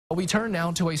We turn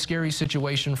now to a scary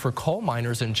situation for coal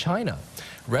miners in China.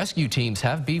 Rescue teams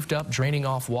have beefed up draining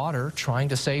off water, trying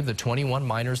to save the 21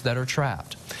 miners that are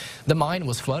trapped. The mine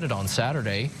was flooded on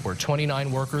Saturday, where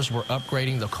 29 workers were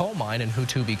upgrading the coal mine in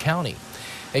Hutubi County.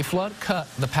 A flood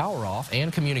cut the power off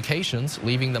and communications,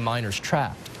 leaving the miners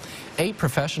trapped. 8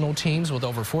 professional teams with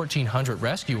over 1,400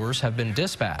 rescuers have been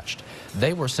dispatched.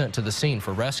 They were sent to the scene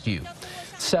for rescue.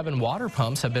 7 water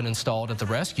pumps have been installed at the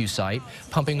rescue site,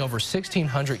 pumping over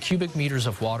 1,600 cubic meters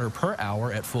of water per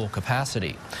hour at full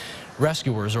capacity.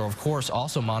 Rescuers are, of course,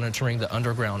 also monitoring the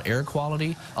underground air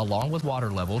quality along with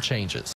water level changes.